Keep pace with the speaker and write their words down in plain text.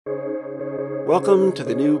Welcome to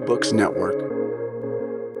the New Books Network.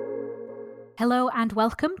 Hello and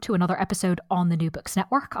welcome to another episode on the New Books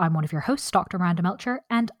Network. I'm one of your hosts, Dr. Miranda Melcher,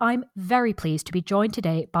 and I'm very pleased to be joined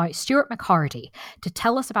today by Stuart McHardy to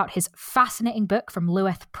tell us about his fascinating book from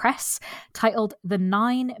Luath Press titled The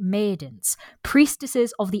 9 Maidens,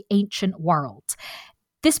 Priestesses of the Ancient World.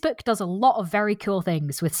 This book does a lot of very cool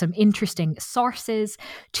things with some interesting sources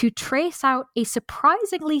to trace out a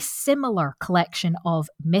surprisingly similar collection of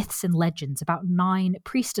myths and legends about 9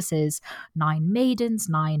 priestesses, 9 maidens,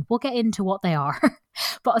 9, we'll get into what they are,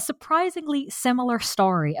 but a surprisingly similar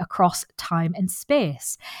story across time and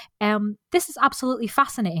space. This is absolutely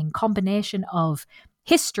fascinating combination of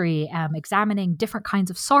history, examining different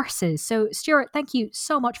kinds of sources. So Stuart, thank you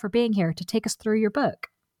so much for being here to take us through your book.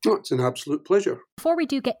 Oh, it's an absolute pleasure. Before we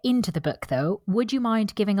do get into the book, though, would you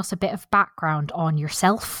mind giving us a bit of background on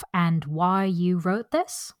yourself and why you wrote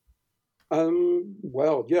this? I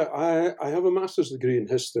have a master's degree in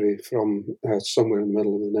history from somewhere in the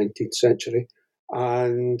middle of the 19th century.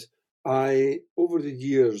 And I, over the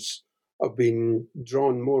years, have been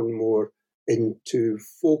drawn more and more into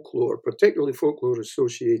folklore, particularly folklore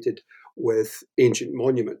associated with ancient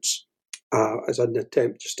monuments, as an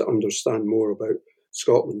attempt just to understand more about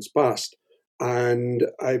Scotland's past. And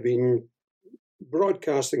I've been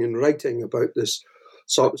broadcasting and writing about this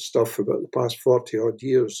sort of stuff for about the past 40 odd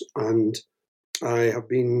years. And I have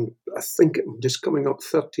been, I think, just coming up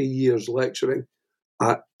 30 years lecturing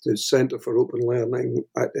at the Centre for Open Learning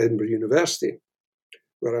at Edinburgh University,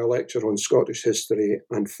 where I lecture on Scottish history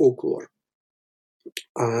and folklore.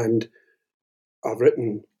 And I've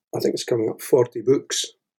written, I think it's coming up 40 books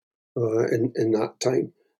in that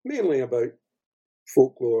time, mainly about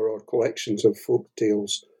folklore or collections of folk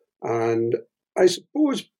tales. And I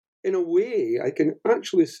suppose, in a way, I can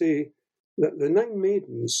actually say that the 9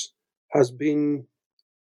 Maidens has been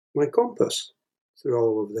my compass through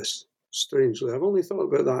all of this, strangely. I've only thought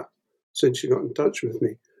about that since you got in touch with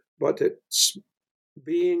me. But it's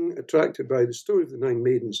being attracted by the story of the 9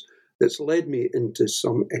 Maidens that's led me into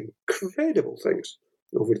some incredible things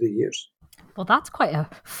over the years. Well, that's quite a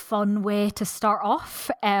fun way to start off.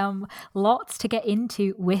 Lots to get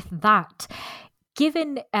into with that.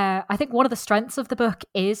 Given, I think one of the strengths of the book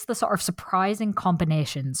is the sort of surprising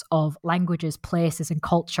combinations of languages, places, and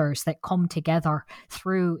cultures that come together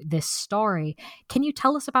through this story. Can you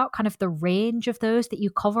tell us about kind of the range of those that you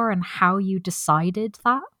cover and how you decided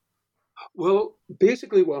that? Well,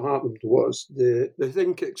 basically what happened was the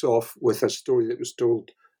thing kicks off with a story that was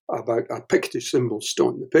told about a Pictish symbol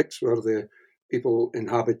stone. The Picts were the people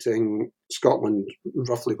inhabiting Scotland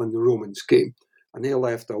roughly when the Romans came, and they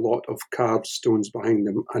left a lot of carved stones behind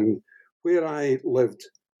them. And where I lived,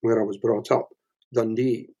 where I was brought up,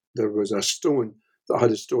 Dundee, there was a stone that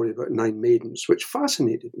had a story about 9 maidens, which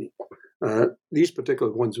fascinated me. These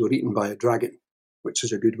particular ones were eaten by a dragon, which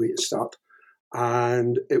is a good way to start.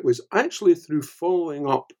 And it was actually through following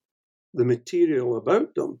up the material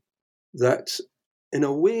about them that, in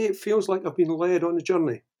a way, it feels like I've been led on a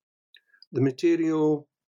journey. The material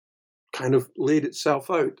kind of laid itself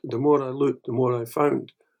out. The more I looked, the more I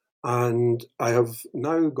found. And I have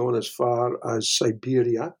now gone as far as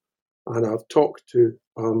Siberia, and I've talked to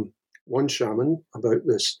one shaman about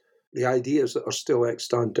this, the ideas that are still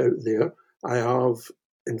extant out there. I have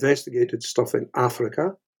investigated stuff in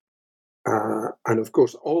Africa, and of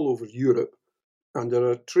course all over Europe. And there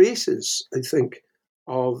are traces, I think,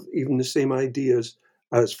 of even the same ideas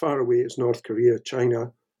as far away as North Korea,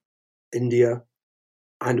 China, India,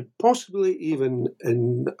 and possibly even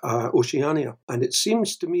in Oceania. And it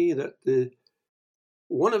seems to me that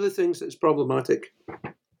one of the things that's problematic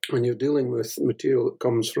when you're dealing with material that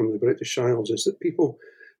comes from the British Isles is that people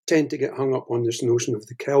tend to get hung up on this notion of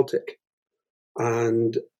the Celtic.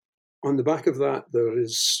 And on the back of that, there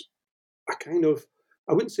is a kind of,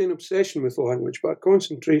 I wouldn't say an obsession with language, but a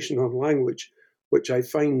concentration on language, which I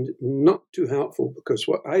find not too helpful, because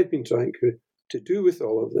what I've been trying to do with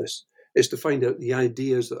all of this is to find out the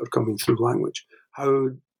ideas that are coming through language. How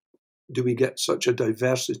do we get such a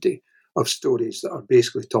diversity of stories that are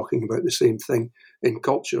basically talking about the same thing in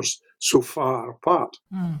cultures so far apart?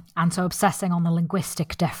 And so obsessing on the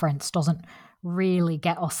linguistic difference doesn't really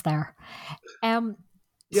get us there. The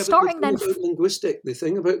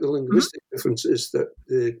thing about the linguistic difference is that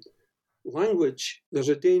the language, there's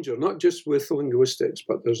a danger, not just with linguistics,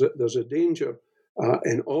 but there's a danger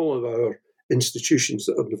in all of our institutions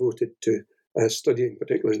that are devoted to studying,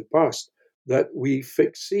 particularly the past, that we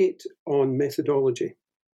fixate on methodology.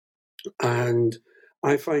 And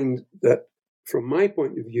I find that from my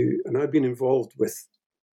point of view, and I've been involved with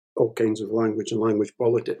all kinds of language and language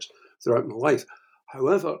politics throughout my life,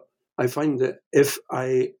 However, I find that if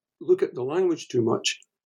I look at the language too much,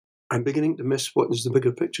 I'm beginning to miss what is the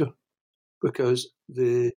bigger picture, because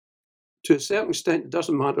to a certain extent, it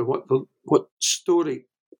doesn't matter what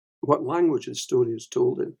language the story is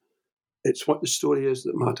told in. It's what the story is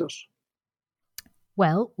that matters.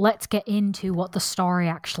 Well, let's get into what the story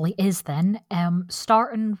actually is then,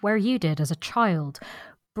 starting where you did as a child.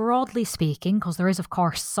 Broadly speaking, because there is, of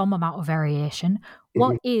course, some amount of variation,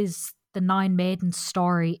 what is the Nine Maidens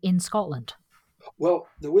story in Scotland? Well,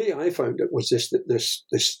 the way I found it was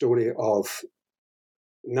this story of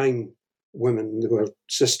 9 women, they were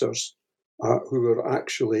sisters, who were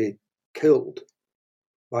actually killed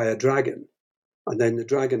by a dragon. And then the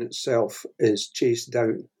dragon itself is chased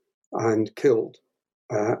down and killed.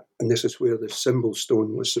 And this is where the symbol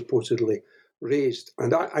stone was supposedly raised.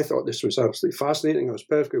 And I thought this was absolutely fascinating. I was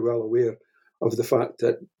perfectly well aware of the fact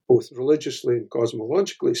that both religiously and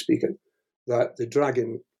cosmologically speaking, that the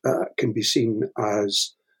dragon can be seen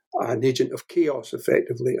as an agent of chaos,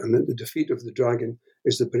 effectively, and that the defeat of the dragon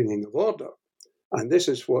is the bringing of order. And this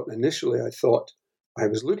is what initially I thought I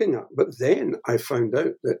was looking at. But then I found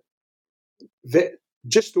out that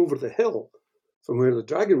just over the hill from where the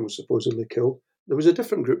dragon was supposedly killed, there was a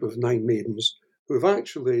different group of 9 maidens who have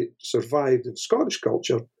actually survived in Scottish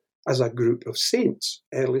culture as a group of saints,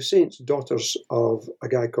 early saints, daughters of a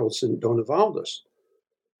guy called St. Donavaldus.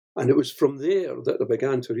 And it was from there that I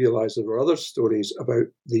began to realise there were other stories about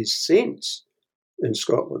these saints in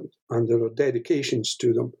Scotland, and there are dedications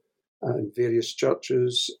to them in various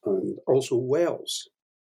churches, and also wells,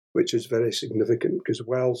 which is very significant because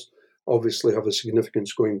wells obviously have a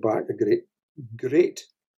significance going back a great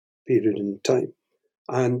period in time.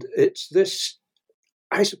 And it's this,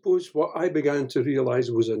 I suppose, what I began to realise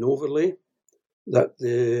was an overlay, that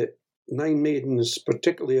the 9 maidens,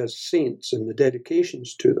 particularly as saints and the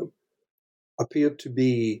dedications to them, appeared to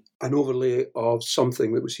be an overlay of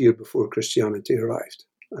something that was here before Christianity arrived,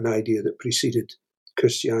 an idea that preceded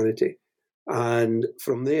Christianity. And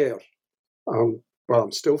from there,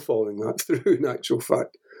 I'm still following that through, in actual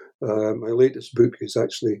fact. My latest book is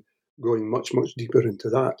actually going much, much deeper into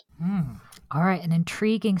that. All right, an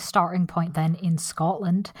intriguing starting point then in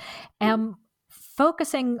Scotland.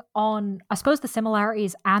 Focusing on, I suppose, the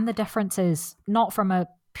similarities and the differences, not from a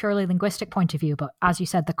purely linguistic point of view, but as you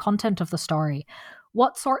said, the content of the story.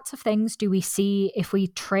 What sorts of things do we see if we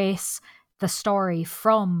trace the story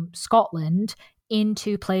from Scotland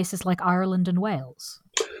into places like Ireland and Wales?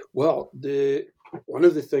 Well, one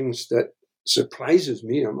of the things that surprises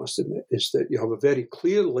me, I must admit, is that you have a very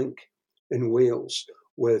clear link in Wales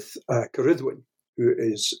with Cerridwen, who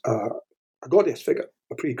is a goddess figure,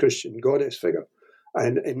 a pre-Christian goddess figure.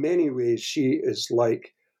 And in many ways, she is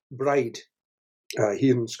like Bride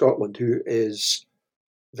here in Scotland, who is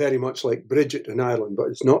very much like Bridget in Ireland, but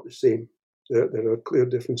it's not the same. There are clear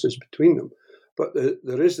differences between them. But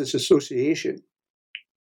there is this association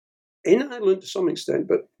in Ireland to some extent,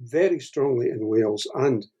 but very strongly in Wales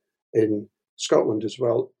and in Scotland as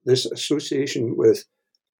well, this association with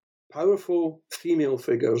powerful female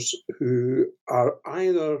figures who are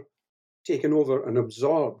either taken over and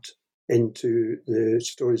absorbed into the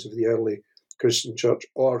stories of the early Christian church,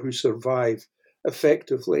 or who survive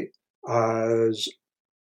effectively as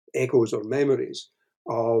echoes or memories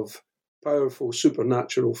of powerful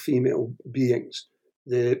supernatural female beings.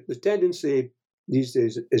 The tendency these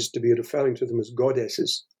days is to be referring to them as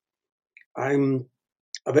goddesses. I'm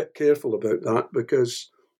a bit careful about that,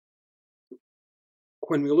 because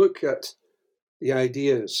when we look at the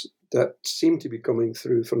ideas that seem to be coming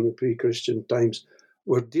through from the pre-Christian times,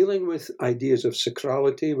 we're dealing with ideas of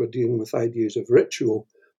sacrality, we're dealing with ideas of ritual,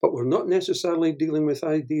 but we're not necessarily dealing with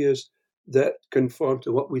ideas that conform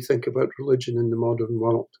to what we think about religion in the modern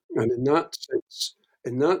world. And in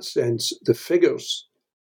that sense, the figures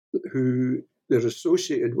who they're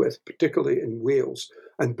associated with, particularly in Wales,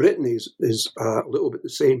 and Brittany is a little bit the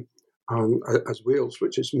same as Wales,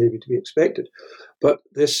 which is maybe to be expected. But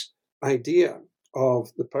this idea of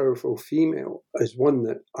the powerful female is one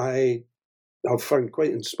that I have found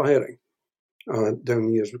quite inspiring down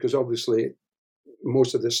the years, because obviously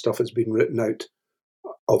most of this stuff has been written out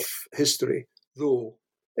of history, though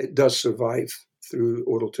it does survive through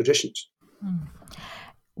oral traditions.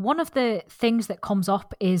 One of the things that comes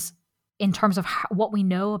up is, in terms of what we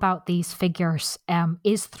know about these figures,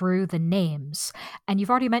 is through the names. And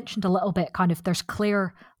you've already mentioned a little bit, kind of, there's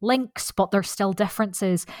clear links, but there's still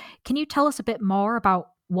differences. Can you tell us a bit more about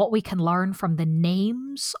what we can learn from the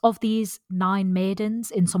names of these 9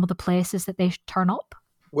 maidens in some of the places that they turn up?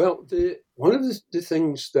 Well, one of the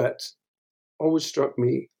things that always struck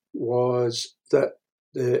me was that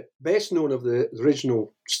The best known of the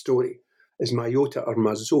original story is Mayota or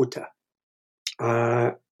Mazota.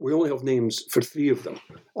 We only have names for three of them.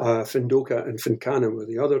 Findoka and Fincana were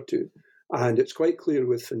the other two. And it's quite clear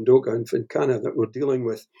with Findoka and Fincana that we're dealing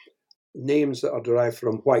with names that are derived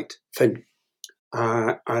from white, Fin.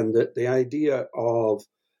 And that the idea of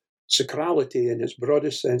sacrality in its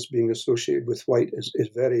broadest sense being associated with white is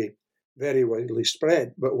very, very widely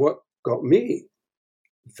spread. But what got me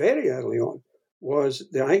very early on was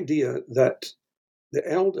the idea that the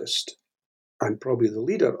eldest and probably the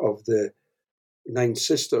leader of the 9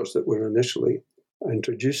 sisters that were initially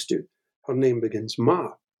introduced to, her name begins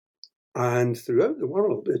Ma. And throughout the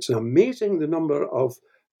world, it's amazing the number of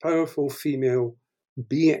powerful female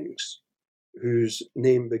beings whose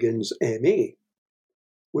name begins M.A.,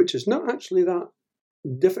 which is not actually that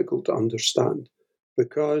difficult to understand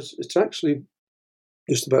because it's actually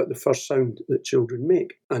just about the first sound that children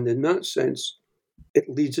make. And in that sense, it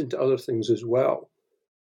leads into other things as well.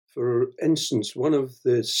 For instance, one of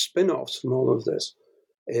the spin-offs from all of this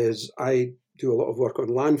is I do a lot of work on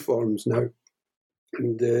landforms now.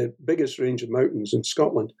 And the biggest range of mountains in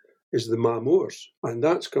Scotland is the Ma Moors. And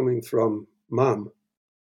that's coming from mam,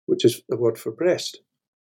 which is the word for breast,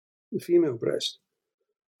 the female breast.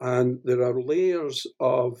 And there are layers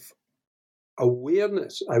of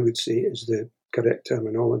awareness, I would say is the correct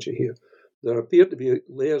terminology here. There appear to be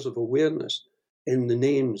layers of awareness in the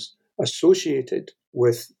names associated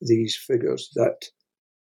with these figures that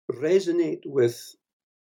resonate with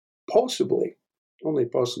possibly, only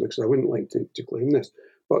possibly because I wouldn't like to claim this,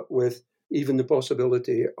 but with even the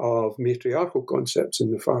possibility of matriarchal concepts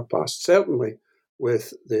in the far past, certainly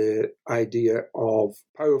with the idea of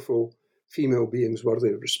powerful female beings worthy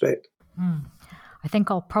of respect. I think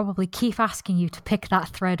I'll probably keep asking you to pick that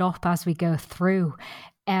thread up as we go through.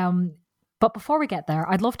 But before we get there,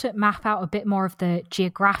 I'd love to map out a bit more of the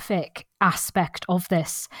geographic aspect of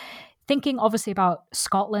this. Thinking obviously about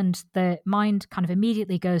Scotland, the mind kind of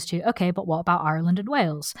immediately goes to, okay, but what about Ireland and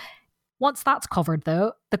Wales? Once that's covered,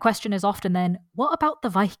 though, the question is often then, what about the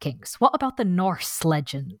Vikings? What about the Norse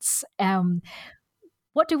legends?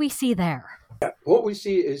 What do we see there? What we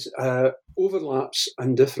see is overlaps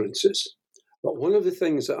and differences. But one of the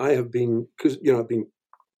things that I have been, because I've been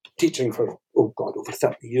teaching for, over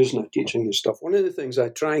 30 years now, teaching this stuff. One of the things I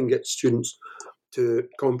try and get students to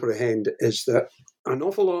comprehend is that an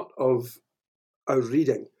awful lot of our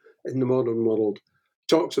reading in the modern world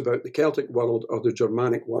talks about the Celtic world or the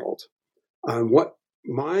Germanic world. And what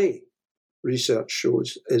my research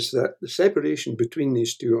shows is that the separation between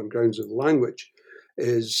these two on grounds of language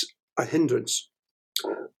is a hindrance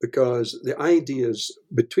because the ideas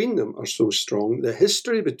between them are so strong, the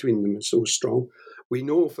history between them is so strong. We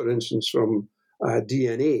know, for instance, from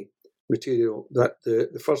DNA material that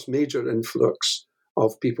the first major influx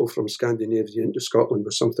of people from Scandinavia into Scotland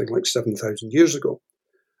was something like 7,000 years ago.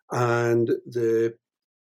 And the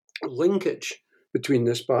linkage between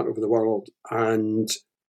this part of the world and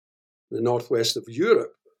the northwest of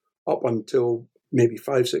Europe up until maybe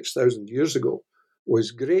 5,000-6,000 years ago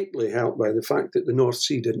was greatly helped by the fact that the North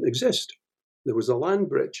Sea didn't exist. There was a land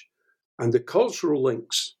bridge. And the cultural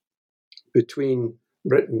links between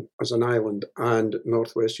Britain as an island and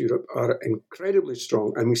Northwest Europe are incredibly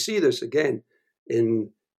strong. And we see this again in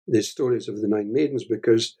the stories of the 9 Maidens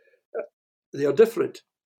because they are different.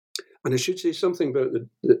 And I should say something about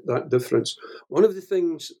that difference. One of the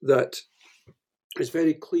things that is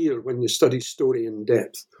very clear when you study story in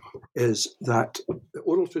depth is that the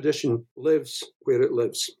oral tradition lives where it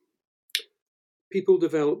lives. People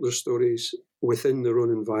develop their stories within their own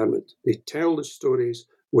environment. They tell the stories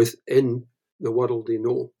within the world they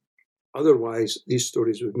know. Otherwise, these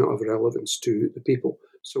stories would not have relevance to the people.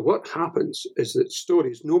 So what happens is that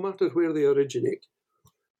stories, no matter where they originate,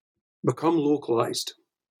 become localized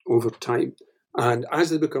over time. And as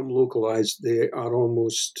they become localized, they are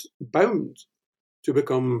almost bound to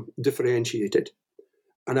become differentiated.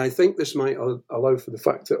 And I think this might allow for the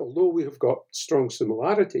fact that although we have got strong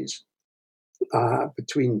similarities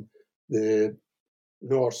between the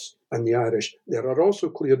Norse and the Irish, there are also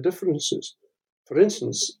clear differences. For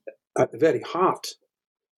instance, at the very heart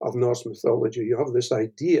of Norse mythology, you have this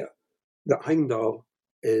idea that Heimdall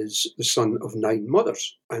is the son of 9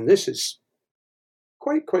 mothers. And this is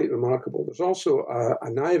quite remarkable. There's also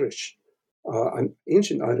an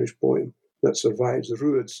ancient Irish poem that survives,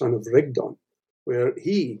 Ruad, son of Rigdon, where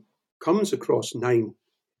he comes across 9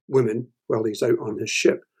 women while he's out on his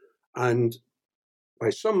ship. And by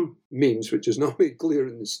some means, which is not made clear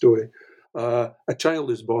in the story, a child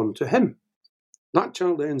is born to him. That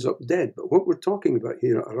child ends up dead. But what we're talking about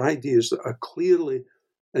here are ideas that are clearly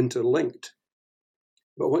interlinked.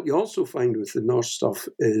 But what you also find with the Norse stuff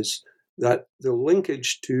is that the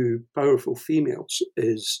linkage to powerful females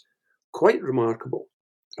is quite remarkable.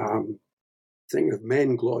 Think of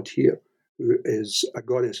Menglod here, who is a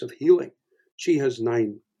goddess of healing. She has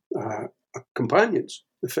 9 companions,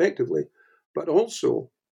 effectively, but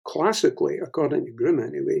also, classically, according to Grimm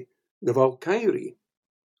anyway, the Valkyrie,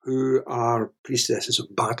 who are priestesses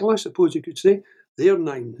of battle, I suppose you could say, they're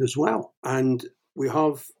 9 as well. And we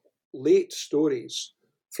have late stories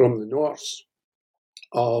from the Norse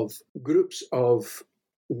of groups of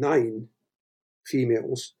 9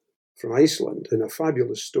 females from Iceland in a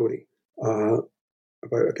fabulous story about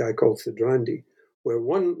a guy called Thidrandi, where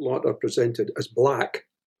one lot are presented as black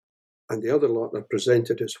and the other lot are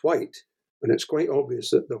presented as white. And it's quite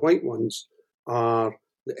obvious that the white ones are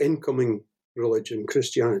the incoming religion,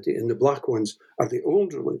 Christianity, and the black ones are the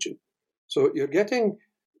old religion. So you're getting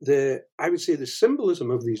the symbolism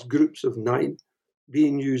of these groups of 9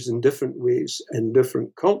 being used in different ways in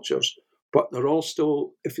different cultures, but they're all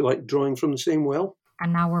still, if you like, drawing from the same well.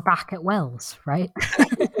 And now we're back at wells, right?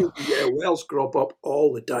 Yeah, wells crop up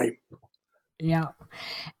all the time. Yeah.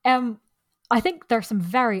 I think there's some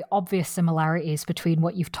very obvious similarities between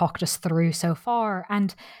what you've talked us through so far,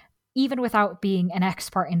 and even without being an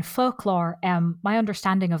expert in folklore, my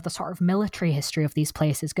understanding of the sort of military history of these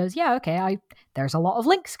places goes, there's a lot of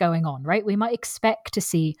links going on, right? We might expect to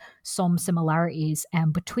see some similarities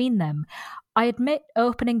between them. I admit,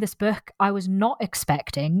 opening this book, I was not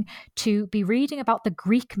expecting to be reading about the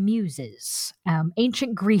Greek muses.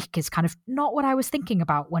 Ancient Greek is kind of not what I was thinking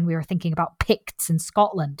about when we were thinking about Picts in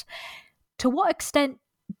Scotland. To what extent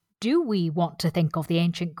do we want to think of the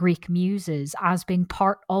ancient Greek muses as being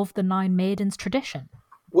part of the 9 Maidens tradition?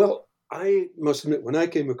 Well, I must admit, when I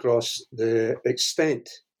came across the extent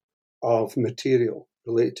of material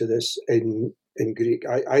related to this in Greek,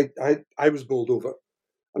 I was bowled over.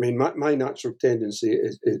 I mean, my natural tendency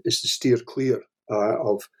is to steer clear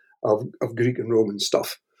of Greek and Roman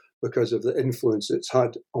stuff because of the influence it's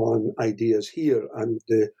had on ideas here and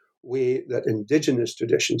the way that indigenous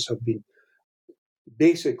traditions have been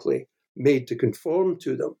basically made to conform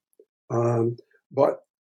to them. But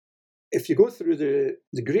if you go through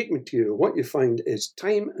the Greek material, what you find is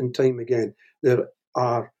time and time again, there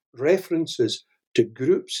are references to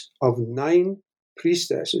groups of 9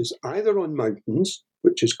 priestesses, either on mountains,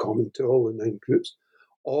 which is common to all the 9 groups,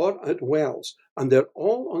 or at wells. And they're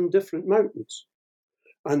all on different mountains.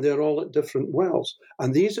 And they're all at different wells.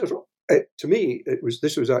 And these are, to me,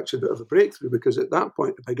 this was actually a bit of a breakthrough, because at that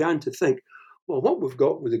point I began to think, well, what we've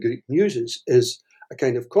got with the Greek muses is a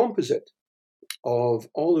kind of composite of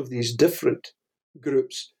all of these different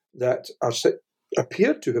groups that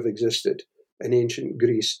appear to have existed in ancient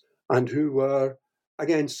Greece and who were,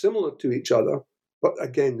 again, similar to each other, but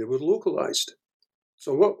again, they were localized.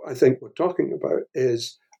 So what I think we're talking about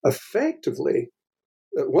is effectively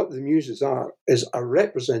what the muses are is a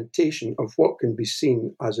representation of what can be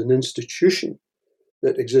seen as an institution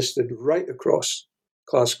that existed right across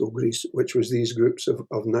classical Greece, which was these groups of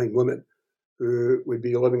 9 women who would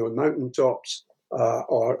be living on mountaintops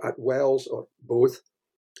or at wells or both,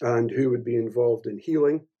 and who would be involved in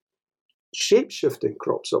healing. Shape-shifting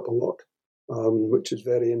crops up a lot, which is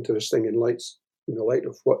very interesting in the light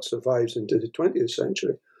of what survives into the 20th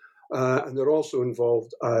century. And they're also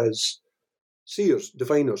involved as seers,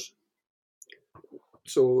 diviners.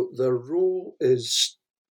 So their role is,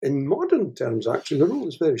 in modern terms, actually, the role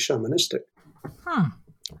is very shamanistic.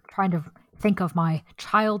 Trying to think of my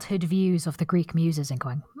childhood views of the Greek muses and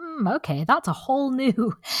going, okay, that's a whole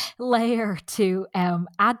new layer to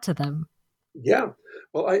add to them. Yeah.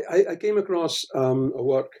 Well, I came across a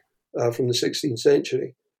work from the 16th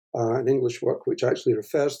century, an English work, which actually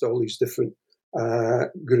refers to all these different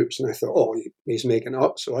groups. And I thought, he's making it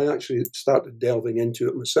up. So I actually started delving into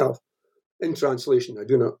it myself. In translation, I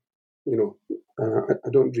do not, I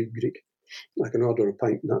don't read Greek. I can order a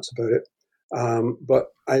pint and that's about it. But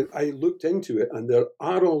I looked into it, and there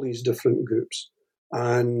are all these different groups.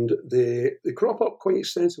 And they crop up quite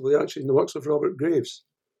extensively, actually, in the works of Robert Graves.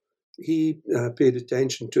 He paid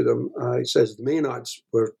attention to them. He says the Maenads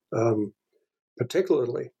were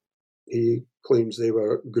particularly, he claims they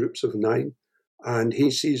were groups of 9. And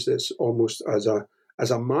he sees this almost as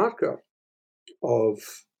a marker of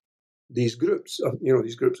these groups,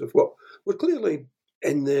 these groups of what were clearly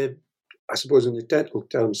in the technical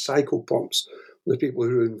term, psychopomps, the people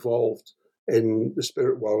who are involved in the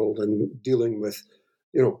spirit world and dealing with,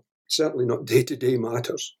 certainly not day-to-day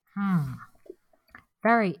matters.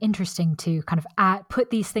 very interesting to kind of put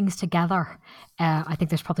these things together. I think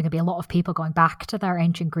there's probably going to be a lot of people going back to their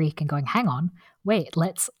ancient Greek and going, hang on, wait,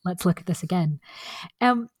 let's look at this again.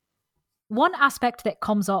 One aspect that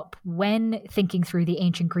comes up when thinking through the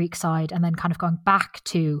ancient Greek side and then kind of going back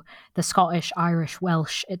to the Scottish, Irish,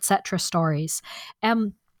 Welsh, etc. stories,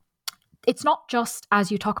 it's not just,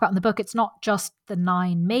 as you talk about in the book, it's not just the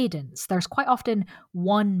 9 maidens. There's quite often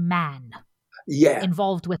one man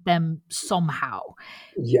involved with them somehow.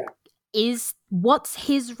 Yeah. What's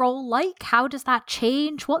his role like? How does that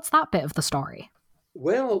change? What's that bit of the story?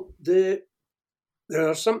 Well, there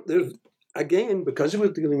are again, because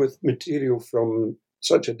we're dealing with material from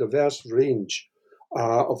such a diverse range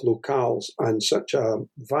of locales and such a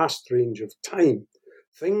vast range of time,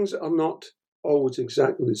 things are not always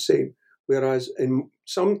exactly the same. Whereas in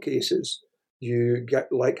some cases, you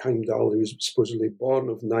get like Heimdall, who was supposedly born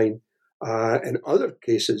of 9. In other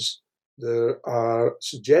cases, there are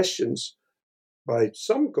suggestions by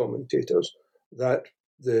some commentators that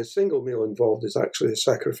the single male involved is actually a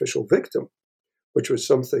sacrificial victim, which was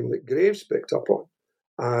something that Graves picked up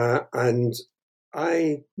on. And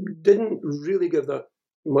I didn't really give that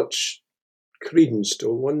much credence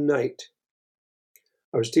till one night.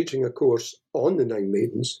 I was teaching a course on the 9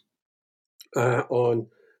 maidens on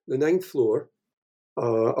the 9th floor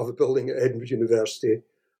of a building at Edinburgh University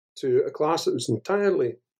to a class that was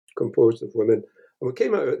entirely composed of women. And we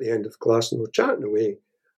came out at the end of the class and we were chatting away.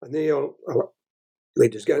 And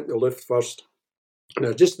ladies get into the lift first. And I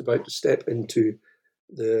was just about to step into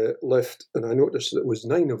the lift and I noticed that there was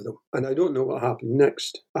 9 of them. And I don't know what happened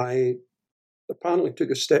next. I apparently took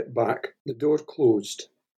a step back. The door closed.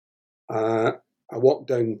 I walked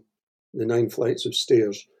down the 9 flights of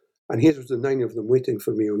stairs. And here was the 9 of them waiting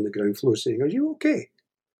for me on the ground floor saying, "Are you okay?"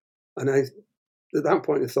 And at that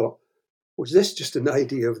point I thought, was this just an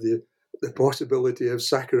idea of the possibility of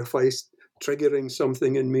sacrifice triggering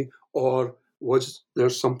something in me? Or was there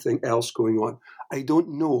something else going on? I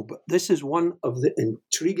don't know, but this is one of the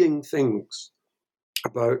intriguing things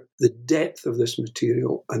about the depth of this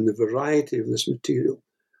material and the variety of this material.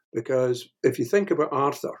 Because if you think about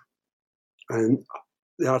Arthur, and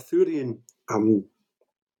the Arthurian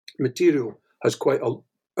material has quite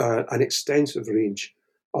an extensive range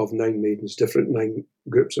of 9 maidens, different 9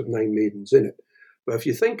 groups of 9 maidens in it. But if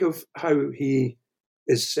you think of how he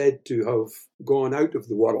is said to have gone out of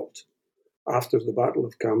the world after the Battle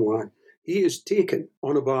of Camlan, he is taken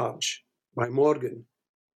on a barge by Morgan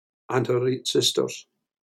and her 8 sisters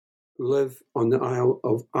who live on the Isle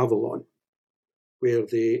of Avalon, where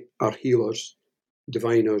they are healers,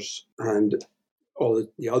 diviners, and all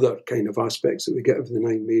the other kind of aspects that we get of the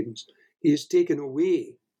 9 maidens. He is taken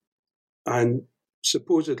away and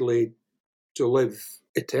supposedly to live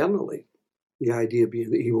eternally, the idea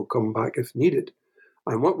being that he will come back if needed.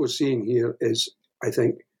 And what we're seeing here is, I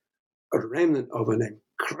think, a remnant of an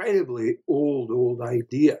incredibly old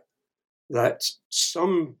idea that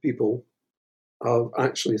some people have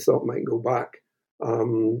actually thought might go back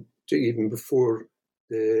to even before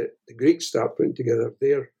the Greeks start putting together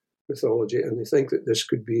their mythology, and they think that this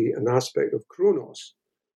could be an aspect of Kronos.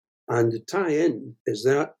 And the tie-in is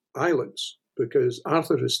that islands, because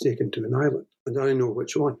Arthur is taken to an island, and I know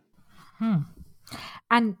which one.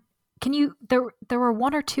 And can you, there were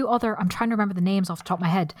 1 or 2 other, I'm trying to remember the names off the top of my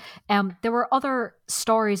head. There were other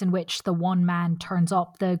stories in which the one man turns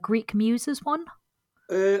up. The Greek Muses one?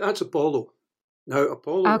 That's Apollo. Now,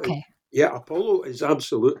 Apollo, okay. Apollo is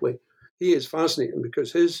absolutely, he is fascinating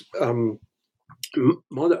because his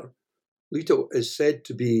mother, Leto, is said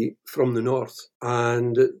to be from the north.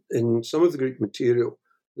 And in some of the Greek material,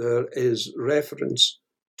 there is reference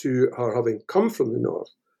to her having come from the north,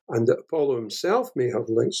 and that Apollo himself may have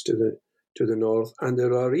links to the north. And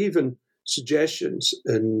there are even suggestions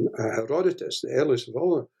in Herodotus, the earliest of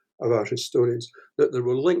all of our historians, that there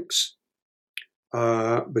were links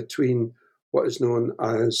between what is known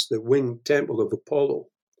as the winged temple of Apollo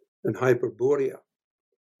in Hyperborea,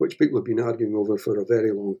 which people have been arguing over for a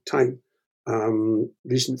very long time.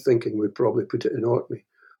 Recent thinking would probably put it in Orkney,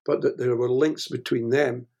 but that there were links between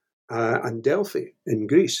them and Delphi in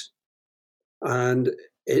Greece. And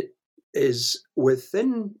it is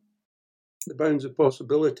within the bounds of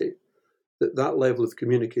possibility that level of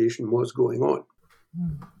communication was going on.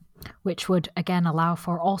 Which would, again, allow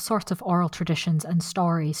for all sorts of oral traditions and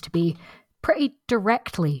stories to be pretty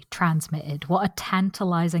directly transmitted. What a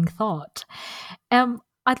tantalizing thought.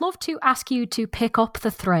 I'd love to ask you to pick up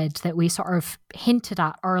the thread that we sort of hinted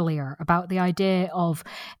at earlier about the idea of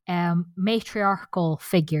matriarchal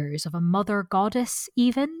figures, of a mother goddess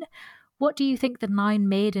even. What do you think the 9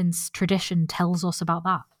 Maidens tradition tells us about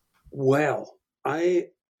that? Well, As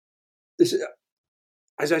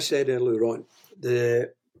I said earlier on,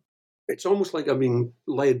 it's almost like I'm being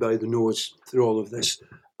led by the nose through all of this.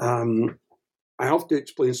 I have to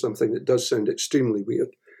explain something that does sound extremely weird,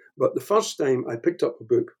 but the first time I picked up a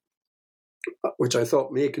book which I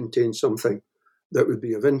thought may contain something that would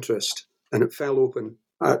be of interest, and it fell open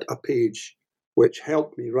at a page which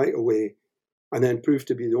helped me right away and then proved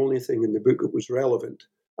to be the only thing in the book that was relevant,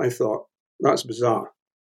 I thought, that's bizarre.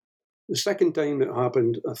 The second time it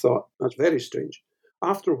happened, I thought, that's very strange.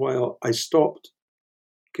 After a while, I stopped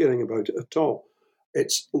caring about it at all.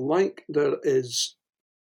 It's like there is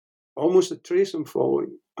almost a trace I'm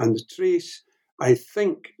following, and the trace, I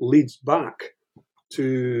think, leads back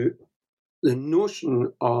to the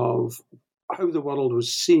notion of how the world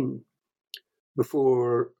was seen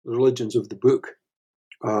before the religions of the book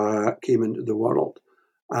came into the world.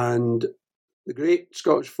 And the great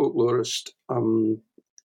Scottish folklorist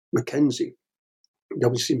Mackenzie,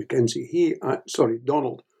 W.C. Mackenzie,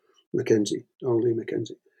 Donald A.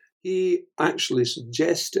 Mackenzie, he actually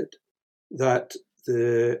suggested that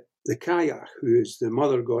the Kayach, who is the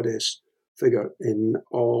mother goddess figure in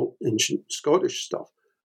all ancient Scottish stuff,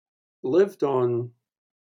 lived on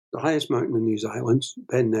the highest mountain in these islands,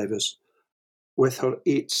 Ben Nevis, with her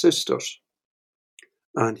 8 sisters.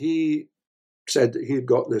 And he said that he had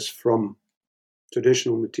got this from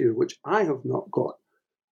traditional material, which I have not got.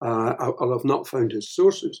 I'll have not found his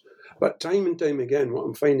sources. But time and time again, what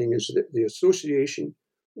I'm finding is that the association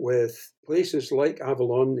with places like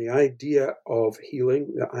Avalon, the idea of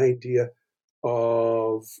healing, the idea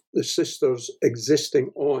of the sisters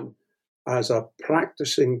existing on as a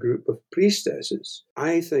practicing group of priestesses,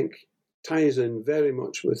 I think ties in very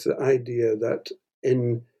much with the idea that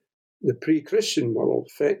in the pre-Christian world,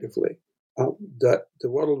 effectively, that the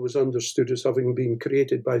world was understood as having been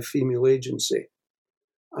created by female agency.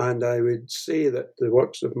 And I would say that the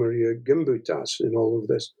works of Maria Gimbutas in all of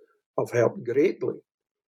this have helped greatly,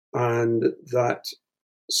 and that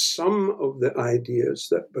some of the ideas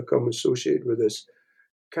that become associated with this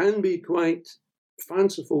can be quite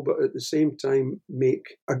fanciful, but at the same time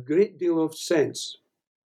make a great deal of sense.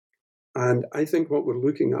 And I think what we're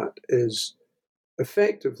looking at is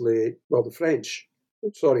effectively, well, the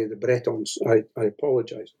Bretons, I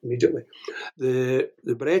apologise immediately. The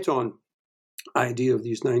Breton idea of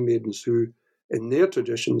these 9 maidens who, in their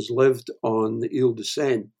traditions, lived on the Ile de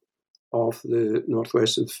Seine off the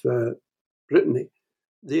northwest of Brittany.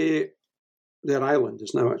 Their island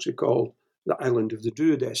is now actually called the Island of the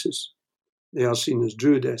Druidesses. They are seen as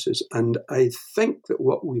Druidesses, and I think that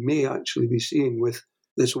what we may actually be seeing with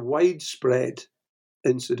this widespread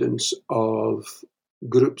incidence of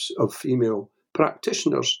groups of female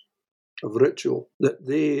practitioners of ritual, that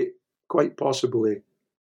they quite possibly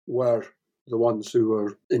were the ones who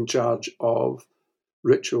were in charge of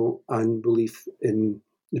ritual and belief in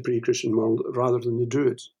the pre-Christian world rather than the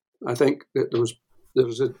Druids. I think that there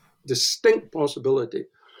was a distinct possibility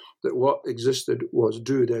that what existed was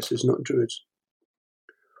Druidesses, not Druids,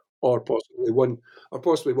 or possibly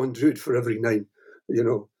one Druid for every 9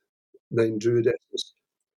 Druidesses.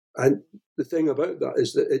 And the thing about that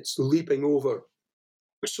is that it's leaping over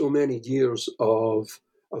so many years of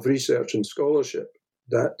research and scholarship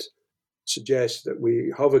that suggests that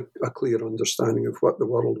we have a clear understanding of what the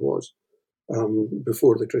world was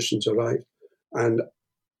before the Christians arrived. And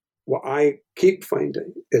what I keep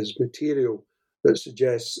finding is material that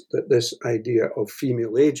suggests that this idea of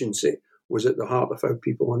female agency was at the heart of how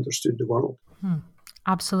people understood the world.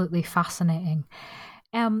 Absolutely fascinating.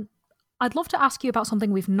 I'd love to ask you about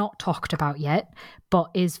something we've not talked about yet,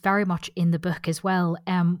 but is very much in the book as well,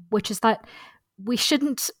 which is that we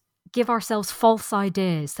shouldn't give ourselves false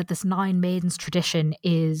ideas that this 9 Maidens tradition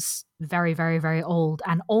is very, very, very old,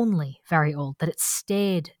 and only very old, that it's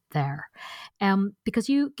stayed there. Because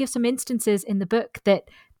you give some instances in the book that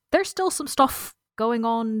there's still some stuff going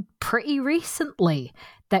on pretty recently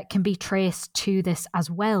that can be traced to this as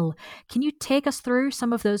well. Can you take us through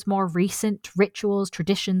some of those more recent rituals,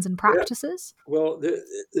 traditions, and practices? Yeah. Well,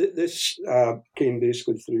 this came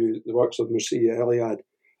basically through the works of Mircea Eliade,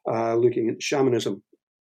 looking at shamanism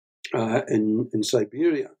in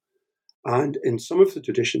Siberia, and in some of the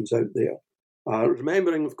traditions out there.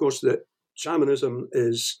 Remembering, of course, that shamanism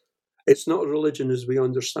it's not a religion as we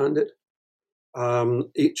understand it.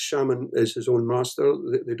 Each shaman is his own master.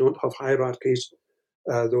 They don't have hierarchies,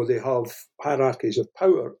 though they have hierarchies of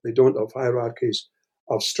power. They don't have hierarchies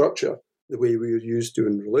of structure the way we are used to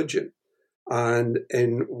in religion. And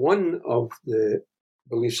in one of the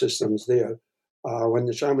belief systems there, when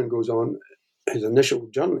the shaman goes on his initial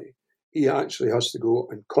journey, he actually has to go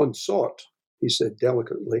and consort, he said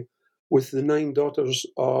delicately, with the 9 daughters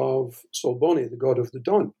of Solboni, the god of the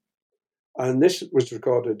dawn. And this was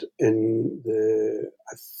recorded in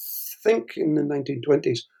I think in the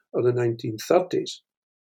 1920s or the 1930s.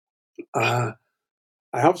 I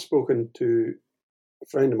have spoken to a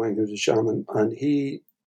friend of mine who's a shaman, and he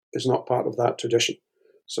is not part of that tradition,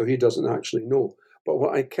 so he doesn't actually know. But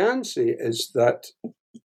what I can say is that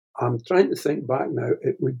I'm trying to think back now,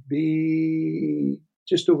 it would be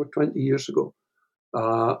just over 20 years ago.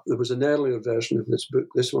 There was an earlier version of this book.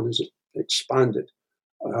 This one is expanded,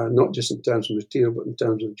 not just in terms of material, but in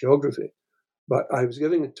terms of geography. But I was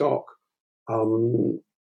giving a talk.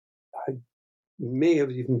 I may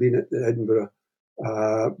have even been at the Edinburgh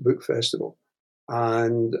Book Festival.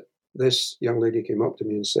 And this young lady came up to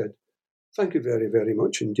me and said, "Thank you very, very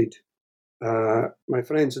much indeed. My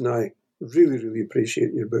friends and I really, really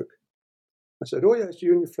appreciate your book." I said, "Oh, yes,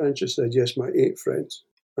 you and your friends?" She said, "Yes, my 8 friends."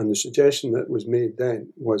 And the suggestion that was made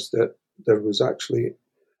then was that there was actually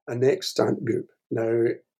an extant group. Now,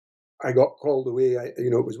 I got called away.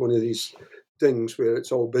 It was one of these things where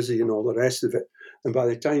it's all busy and all the rest of it. And by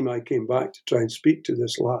the time I came back to try and speak to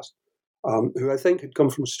this lass, who I think had come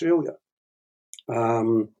from Australia,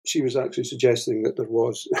 she was actually suggesting that there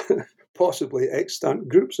was possibly extant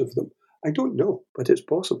groups of them. I don't know, but it's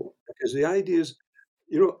possible. Because the ideas,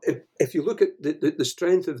 if you look at the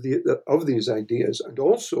strength of these ideas, and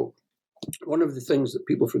also one of the things that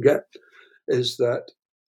people forget is that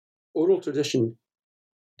oral tradition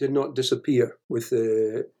did not disappear with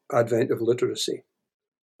the advent of literacy.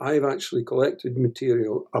 I've actually collected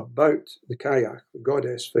material about the Kayak, the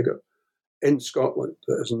goddess figure, in Scotland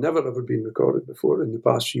that has never ever been recorded before in the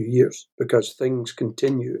past few years, because things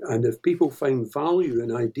continue. And if people find value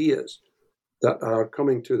in ideas that are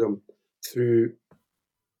coming to them through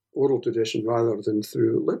oral tradition rather than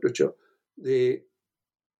through literature, they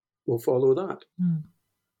will follow that.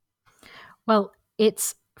 Well,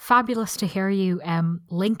 it's fabulous to hear you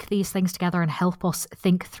link these things together and help us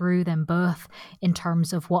think through them both in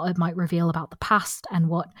terms of what it might reveal about the past and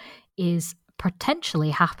what is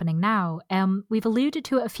potentially happening now. We've alluded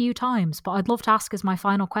to it a few times, but I'd love to ask as my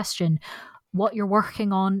final question what you're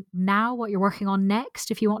working on now, what you're working on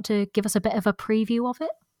next, if you want to give us a bit of a preview of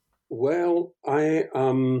it. Well, I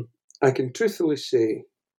can truthfully say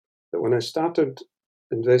that when I started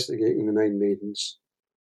investigating the 9 Maidens,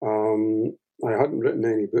 I hadn't written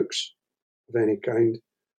any books of any kind.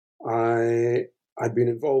 I'd been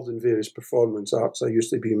involved in various performance arts. I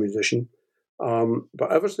used to be a musician.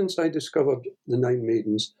 But ever since I discovered the 9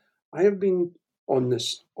 Maidens, I have been on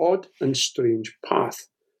this odd and strange path,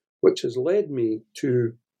 which has led me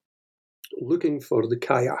to looking for the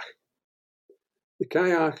Kayak. The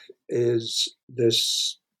Kayak is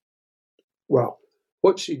this, well,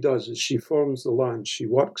 what she does is she forms the land, she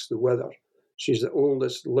works the weather. She's the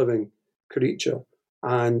oldest living creature.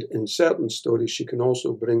 And in certain stories, she can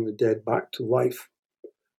also bring the dead back to life.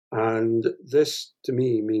 And this, to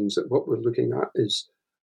me, means that what we're looking at is,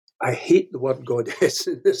 I hate the word goddess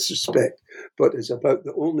in this respect, but it's about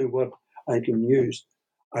the only word I can use.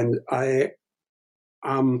 And I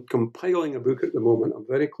am compiling a book at the moment. I'm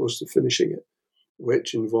very close to finishing it,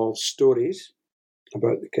 which involves stories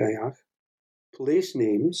about the Kayak, place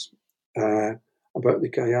names about the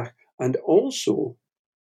Kayak, and also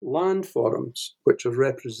landforms, which are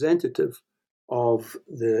representative of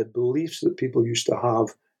the beliefs that people used to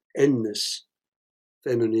have in this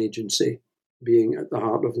feminine agency being at the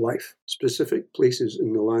heart of life. Specific places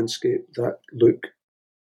in the landscape that look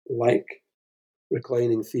like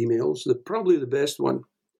reclining females. Probably the best one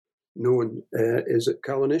known is at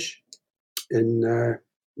Callanish in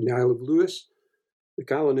the Isle of Luath. The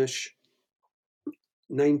Callanish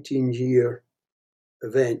 19-year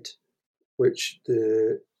event, which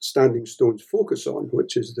the standing stones focus on,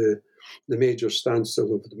 which is the major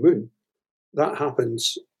standstill of the moon, that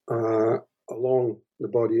happens along the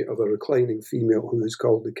body of a reclining female who is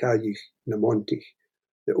called the Cailleach na Monteith,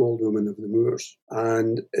 the old woman of the moors.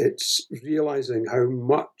 And it's realizing how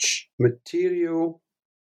much material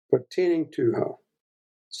pertaining to her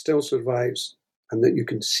still survives and that you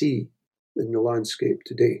can see in the landscape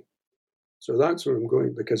today. So that's where I'm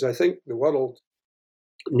going, because I think the world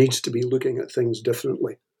needs to be looking at things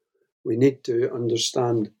differently. We need to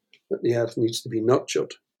understand that the earth needs to be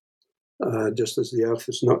nurtured, just as the earth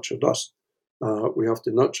has nurtured us. We have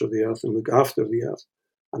to nurture the earth and look after the earth.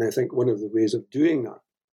 And I think one of the ways of doing that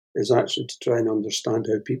is actually to try and understand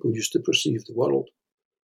how people used to perceive the world.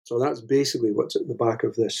 So that's basically what's at the back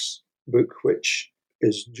of this book, which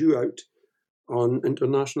is due out on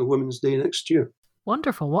International Women's Day next year.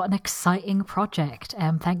 Wonderful. What an exciting project.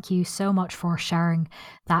 Thank you so much for sharing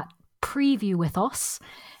that preview with us.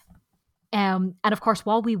 And of course,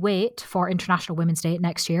 while we wait for International Women's Day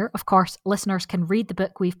next year, of course, listeners can read the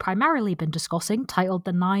book we've primarily been discussing, titled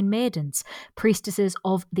The Nine Maidens, Priestesses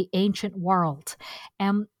of the Ancient World.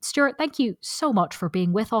 Stuart, thank you so much for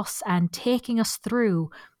being with us and taking us through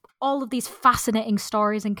all of these fascinating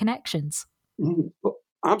stories and connections.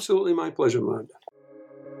 Absolutely my pleasure, Amanda.